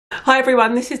Hi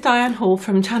everyone, this is Diane Hall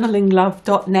from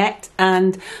channelinglove.net,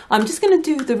 and I'm just going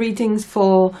to do the readings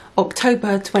for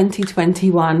October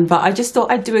 2021, but I just thought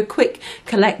I'd do a quick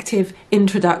collective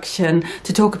introduction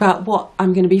to talk about what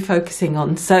I'm going to be focusing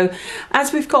on. So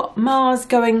as we've got Mars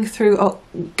going through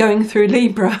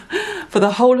Libra for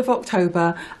the whole of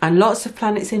October and lots of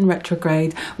planets in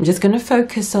retrograde, I'm just going to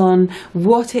focus on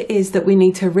what it is that we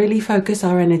need to really focus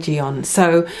our energy on.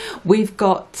 So we've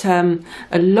got a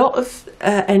lot of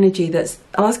energy that's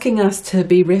asking us to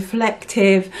be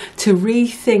reflective, to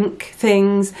rethink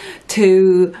things,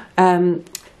 to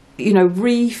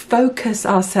refocus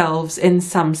ourselves in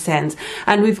some sense.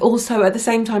 And we've also at the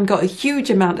same time got a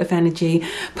huge amount of energy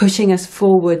pushing us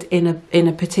forward in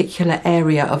a particular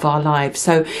area of our lives.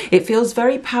 So it feels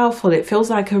very powerful. It feels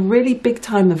like a really big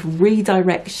time of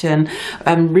redirection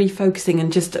and refocusing,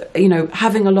 and just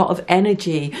having a lot of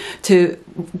energy to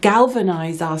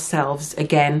galvanize ourselves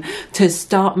again to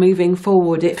start moving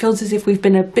forward. It feels as if we've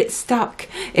been a bit stuck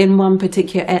in one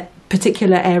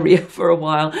particular area for a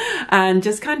while and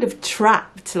just kind of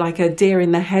trapped like a deer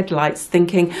in the headlights,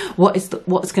 thinking what's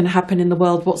going to happen in the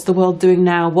world, what's the world doing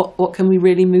now, what can we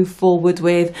really move forward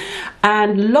with.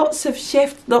 And lots of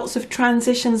shifts, lots of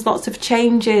transitions, lots of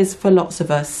changes for lots of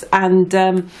us. And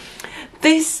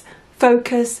this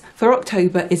focus for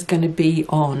October is going to be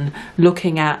on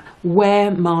looking at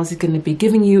where Mars is going to be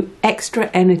giving you extra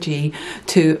energy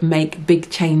to make big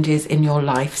changes in your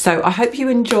life. So I hope you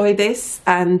enjoy this,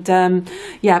 and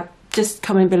just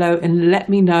comment below and let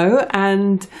me know,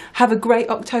 and have a great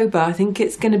October. I think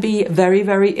it's going to be very,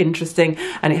 very interesting,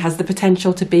 and it has the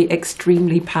potential to be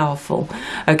extremely powerful.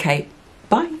 Okay,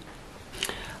 bye.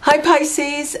 Hi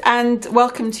Pisces, and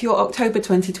welcome to your October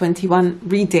 2021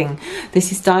 reading.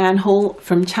 This is Diane Hall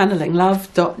from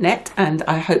channelinglove.net, and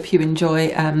I hope you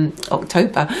enjoy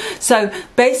October. So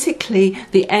basically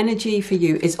the energy for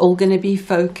you is all going to be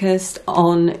focused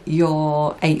on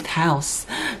your 8th house.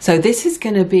 So this is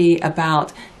going to be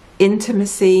about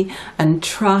intimacy and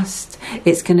trust.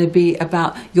 It's going to be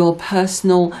about your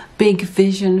personal big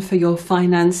vision for your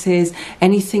finances,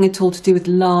 anything at all to do with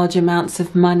large amounts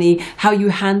of money, how you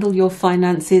handle your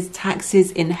finances,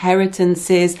 taxes,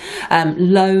 inheritances,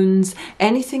 loans,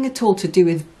 anything at all to do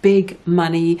with big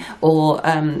money, or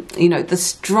the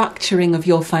structuring of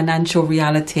your financial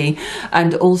reality,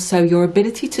 and also your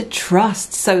ability to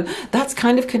trust. So that's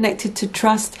kind of connected to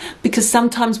trust, because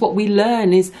sometimes what we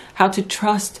learn is how to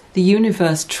trust the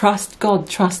universe, trust God,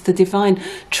 trust the divine,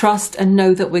 trust and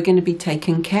know that we're going to be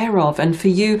taken care of. And for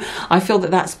you, I feel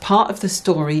that that's part of the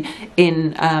story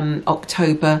in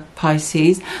October,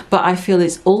 Pisces, but I feel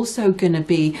it's also going to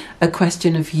be a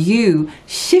question of you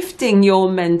shifting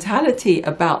your mentality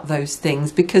about those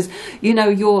things, because you're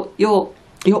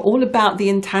all about the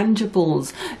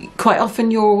intangibles. Quite often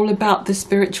you're all about the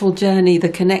spiritual journey, the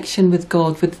connection with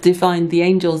God, with the divine, the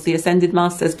angels, the ascended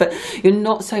masters, but you're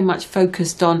not so much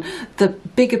focused on the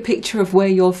bigger picture of where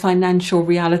your financial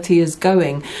reality is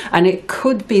going. And it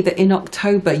could be that in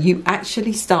October you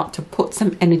actually start to put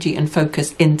some energy and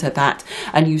focus into that,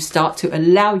 and you start to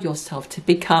allow yourself to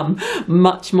become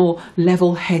much more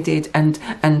level-headed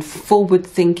and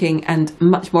forward-thinking, and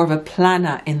much more of a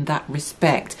planner in that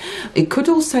respect. It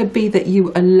could also be that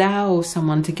you allow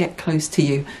someone to get close to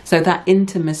you, so that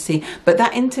intimacy, but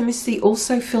that intimacy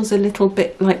also feels a little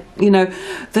bit like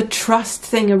the trust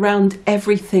thing around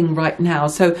everything right now.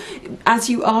 So as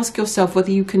you ask yourself whether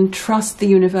you can trust the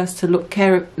universe to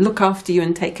look after you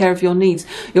and take care of your needs,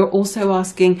 you're also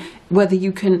asking whether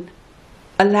you can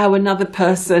allow another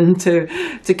person to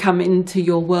come into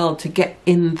your world, to get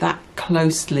in that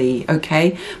closely.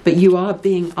 Okay, but you are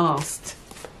being asked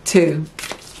to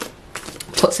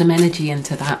put some energy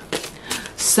into that.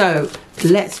 So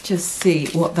let's just see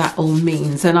what that all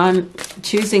means. And I'm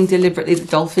choosing deliberately the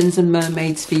dolphins and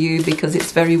mermaids for you because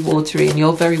it's very watery and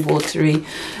you're very watery.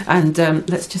 And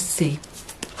let's just see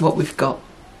what we've got.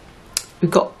 We've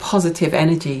got positive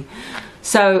energy.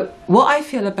 So what I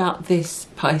feel about this,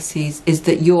 Pisces, is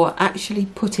that you're actually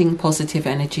putting positive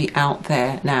energy out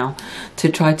there now to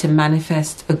try to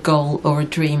manifest a goal or a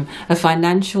dream, a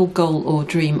financial goal or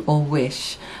dream or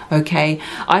wish. Okay,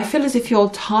 I feel as if you're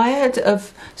tired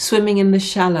of swimming in the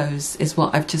shallows, is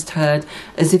what I've just heard,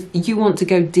 as if you want to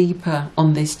go deeper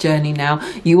on this journey now.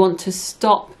 You want to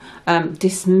stop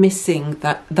dismissing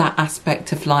that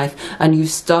aspect of life, and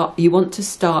you want to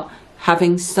start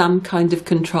having some kind of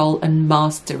control and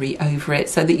mastery over it,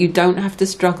 so that you don't have to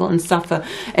struggle and suffer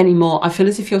anymore. I feel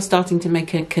as if you're starting to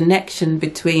make a connection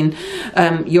between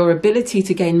your ability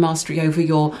to gain mastery over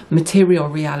your material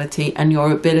reality and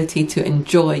your ability to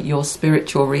enjoy your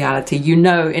spiritual reality. You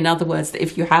know, in other words, that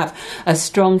if you have a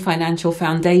strong financial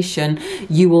foundation,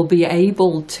 you will be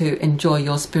able to enjoy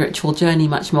your spiritual journey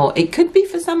much more. It could be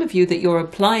for some of you that you're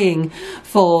applying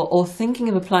for, or thinking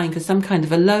of applying for, some kind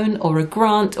of a loan or a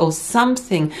grant or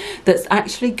something that's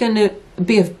actually going to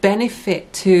be of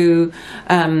benefit to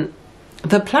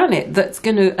the planet, that's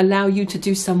going to allow you to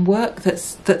do some work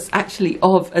that's actually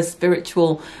of a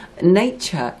spiritual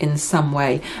nature in some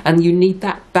way, and you need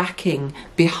that backing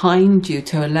behind you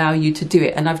to allow you to do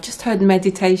it. And I've just heard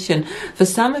meditation. For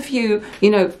some of you, you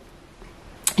know,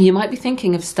 you might be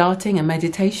thinking of starting a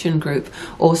meditation group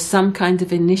or some kind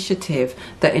of initiative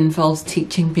that involves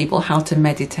teaching people how to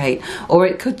meditate. Or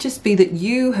it could just be that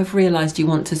you have realized you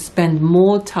want to spend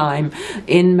more time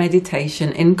in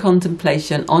meditation, in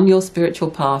contemplation, on your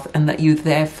spiritual path, and that you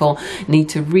therefore need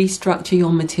to restructure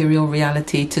your material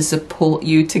reality to support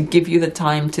you, to give you the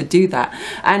time to do that.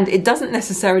 And it doesn't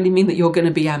necessarily mean that you're going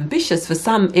to be ambitious. For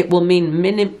some, it will mean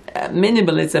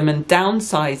minimalism and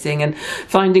downsizing and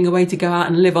finding a way to go out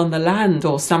and live on the land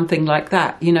or something like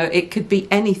that. You know, it could be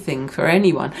anything for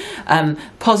anyone.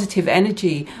 Positive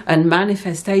energy and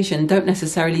manifestation don't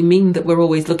necessarily mean that we're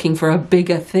always looking for a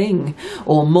bigger thing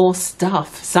or more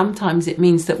stuff. Sometimes it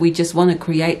means that we just want to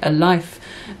create a life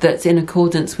that's in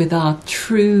accordance with our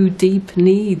true deep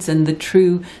needs and the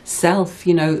true self,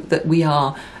 you know, that we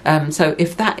are. So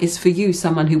if that is for you,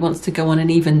 someone who wants to go on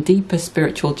an even deeper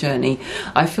spiritual journey,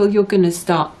 I feel you're going to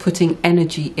start putting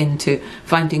energy into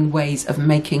finding ways of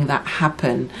making that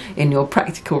happen in your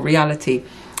practical reality.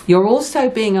 You're also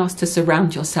being asked to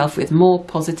surround yourself with more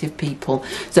positive people.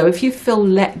 So if you feel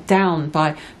let down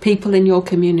by people in your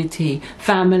community,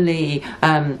 family,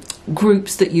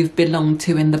 groups that you've belonged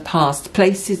to in the past,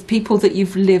 places, people that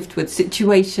you've lived with,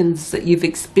 situations that you've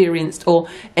experienced or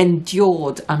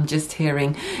endured, I'm just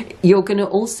hearing, you're going to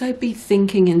also be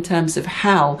thinking in terms of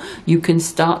how you can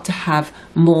start to have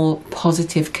more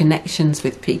positive connections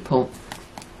with people.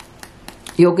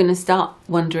 You're going to start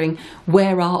wondering,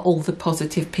 where are all the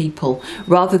positive people?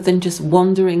 Rather than just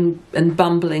wandering and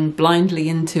bumbling blindly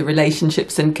into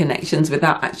relationships and connections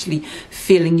without actually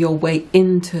feeling your way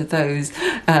into those,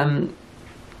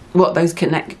 what those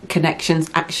connections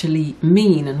actually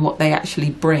mean and what they actually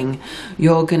bring.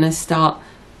 You're going to start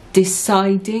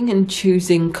deciding and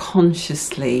choosing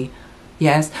consciously,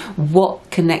 yes,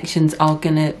 what connections are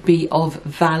going to be of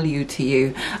value to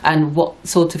you, and what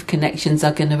sort of connections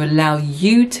are going to allow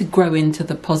you to grow into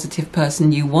the positive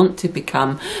person you want to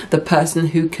become, the person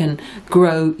who can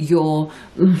grow your,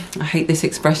 I hate this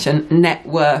expression, net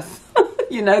worth.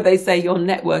 You know, they say your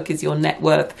network is your net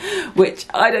worth, which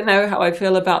I don't know how I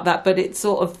feel about that, but it's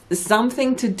sort of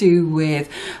something to do with,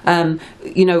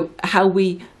 you know, how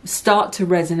we start to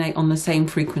resonate on the same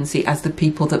frequency as the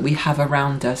people that we have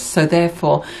around us. So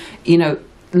therefore, you know,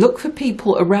 look for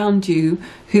people around you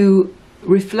who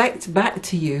reflect back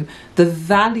to you the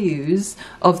values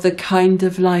of the kind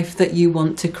of life that you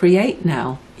want to create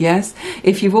now. Yes,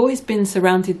 if you've always been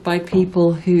surrounded by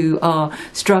people who are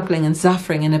struggling and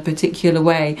suffering in a particular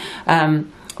way,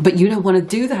 but you don't want to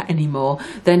do that anymore,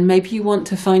 then maybe you want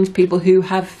to find people who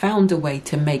have found a way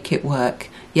to make it work.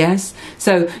 Yes,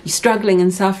 so you're struggling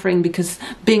and suffering because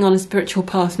being on a spiritual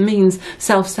path means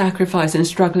self-sacrifice and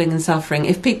struggling and suffering.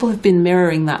 If people have been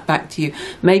mirroring that back to you,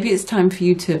 maybe it's time for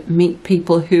you to meet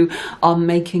people who are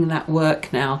making that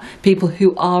work now, people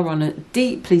who are on a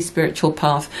deeply spiritual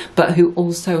path, but who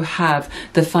also have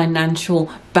the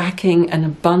financial backing and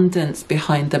abundance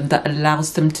behind them that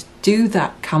allows them to do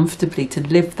that comfortably, to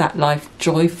live that life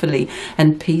joyfully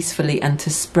and peacefully, and to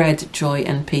spread joy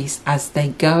and peace as they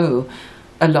go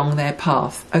along their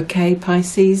path. Okay,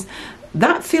 Pisces,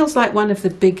 that feels like one of the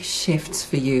big shifts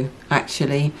for you,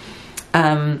 actually.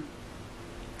 And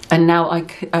now I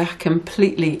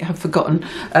completely have forgotten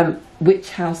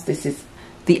which house this is.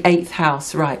 The 8th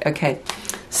house, right? Okay,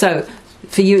 so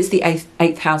for you it's the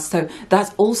 8th house, so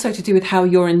that's also to do with how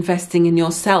you're investing in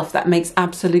yourself. That makes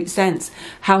absolute sense.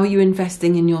 How are you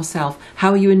investing in yourself? How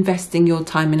are you investing your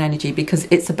time and energy? Because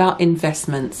it's about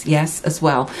investments, yes, as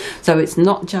well. So it's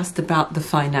not just about the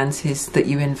finances that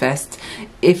you invest.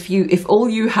 If all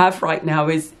you have right now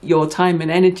is your time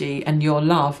and energy and your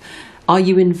love, are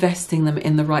you investing them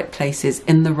in the right places,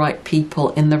 in the right people,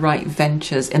 in the right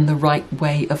ventures, in the right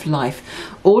way of life?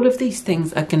 All of these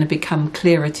things are going to become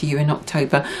clearer to you in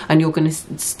October, and you're going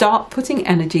to start putting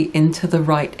energy into the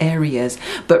right areas.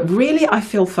 But really, I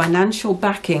feel financial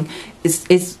backing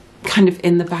is kind of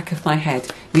in the back of my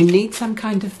head. You need some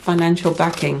kind of financial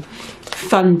backing,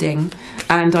 funding,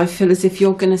 and I feel as if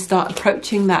you're going to start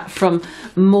approaching that from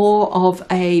more of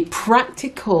a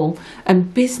practical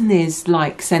and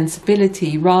business-like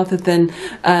sensibility rather than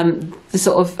the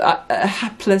sort of a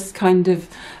hapless kind of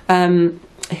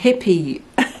hippie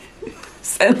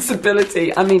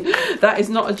sensibility. I mean, that is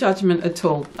not a judgment at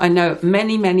all. I know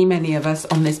many of us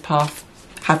on this path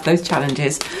have those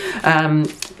challenges,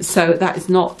 so that is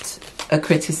not a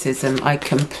criticism. I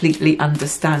completely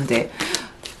understand it.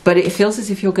 But it feels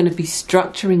as if you're going to be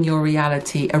structuring your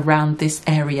reality around this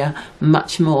area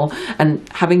much more and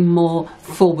having more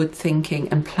forward thinking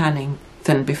and planning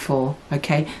than before.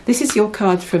 Okay, this is your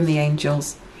card from the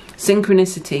angels.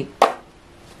 Synchronicity.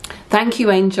 Thank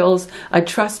you, angels. I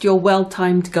trust your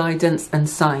well-timed guidance and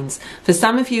signs. For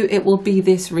some of you, it will be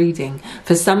this reading.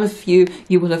 For some of you,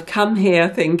 you will have come here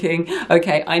thinking,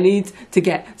 okay, I need to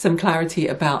get some clarity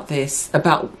about this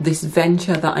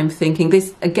venture that I'm thinking.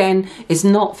 This, again, is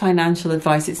not financial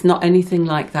advice. It's not anything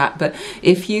like that. But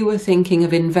if you were thinking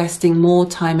of investing more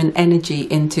time and energy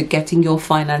into getting your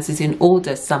finances in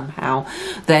order somehow,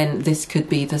 then this could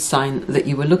be the sign that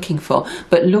you were looking for.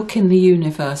 But look in the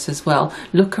universe as well.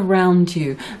 Look around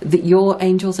you, that your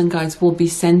angels and guides will be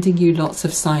sending you lots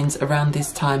of signs around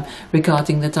this time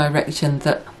regarding the direction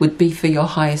that would be for your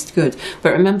highest good.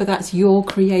 But remember, that's your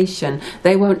creation.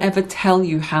 They won't ever tell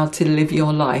you how to live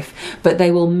your life, but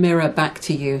they will mirror back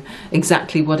to you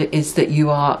exactly what it is that you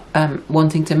are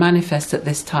wanting to manifest at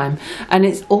this time. And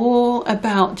it's all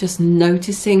about just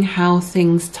noticing how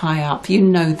things tie up. You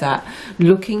know that.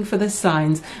 Looking for the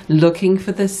signs, looking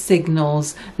for the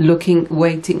signals, looking,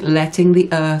 waiting, letting the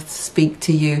earth speak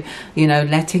to you, you know,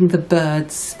 letting the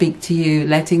birds speak to you,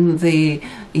 letting the,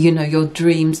 you know, your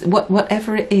dreams,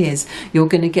 whatever it is, you're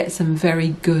going to get some very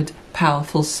good,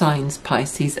 powerful signs,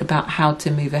 Pisces, about how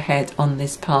to move ahead on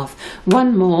this path.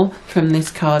 One more from this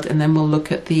card, and then we'll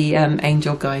look at the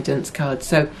angel guidance card.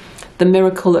 So, the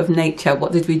miracle of nature.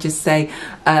 What did we just say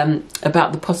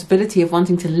about the possibility of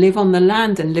wanting to live on the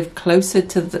land and live closer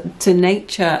to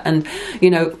nature, and, you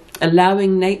know,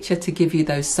 allowing nature to give you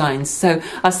those signs. So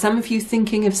are some of you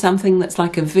thinking of something that's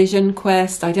like a vision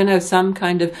quest? I don't know, some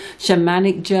kind of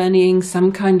shamanic journeying,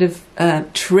 some kind of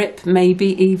trip,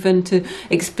 maybe even to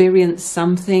experience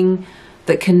something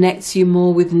that connects you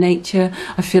more with nature.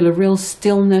 I feel a real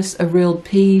stillness, a real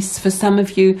peace. For some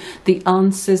of you, the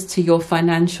answers to your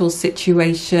financial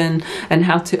situation and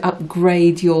how to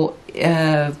upgrade your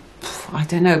I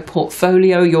don't know,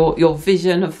 portfolio, your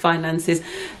vision of finances.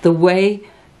 The way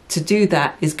to do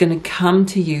that is going to come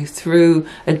to you through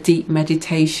a deep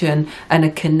meditation and a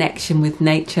connection with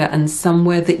nature, and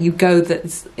somewhere that you go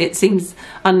that it seems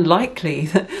unlikely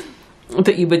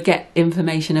that you would get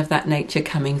information of that nature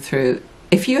coming through.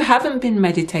 If you haven't been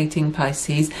meditating,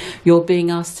 Pisces, you're being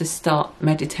asked to start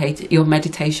your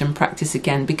meditation practice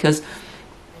again, because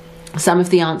some of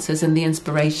the answers and the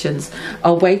inspirations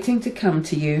are waiting to come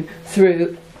to you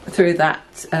through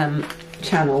that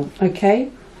channel. Okay,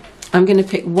 I'm going to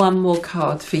pick one more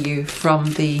card for you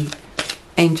from the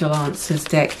Angel Answers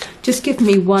deck. Just give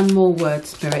me one more word,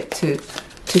 Spirit,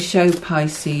 to show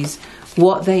Pisces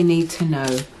what they need to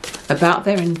know about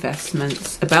their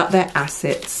investments, about their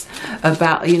assets,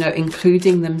 about, you know,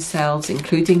 including themselves,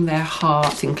 including their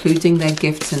heart, including their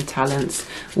gifts and talents,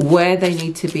 where they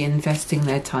need to be investing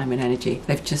their time and energy.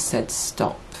 They've just said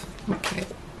stop. Okay.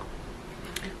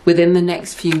 Within the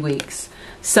next few weeks.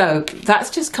 So that's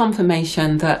just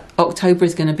confirmation that October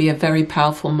is going to be a very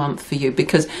powerful month for you,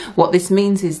 because what this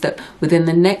means is that within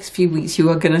the next few weeks you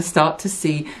are going to start to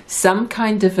see some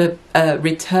kind of a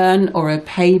return or a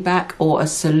payback or a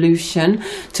solution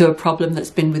to a problem that's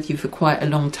been with you for quite a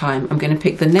long time. I'm going to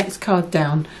pick the next card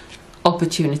down.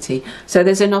 Opportunity. So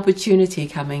there's an opportunity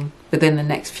coming within the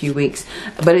next few weeks,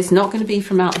 but it's not going to be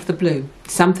from out of the blue.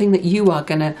 Something that you are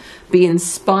going to be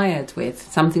inspired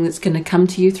with, something that's going to come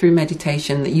to you through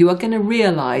meditation, that you are going to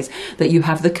realize that you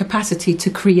have the capacity to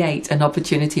create an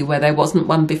opportunity where there wasn't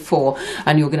one before,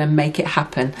 and you're going to make it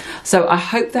happen. So I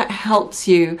hope that helps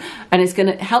you, and it's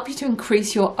going to help you to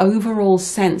increase your overall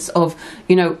sense of,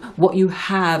 you know, what you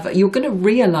have. You're going to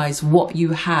realize what you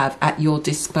have at your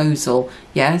disposal.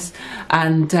 Yes.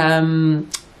 And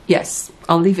yes,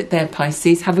 I'll leave it there,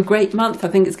 Pisces. Have a great month. I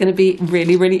think it's going to be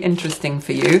really, really interesting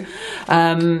for you.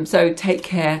 So take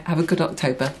care. Have a good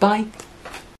October. Bye.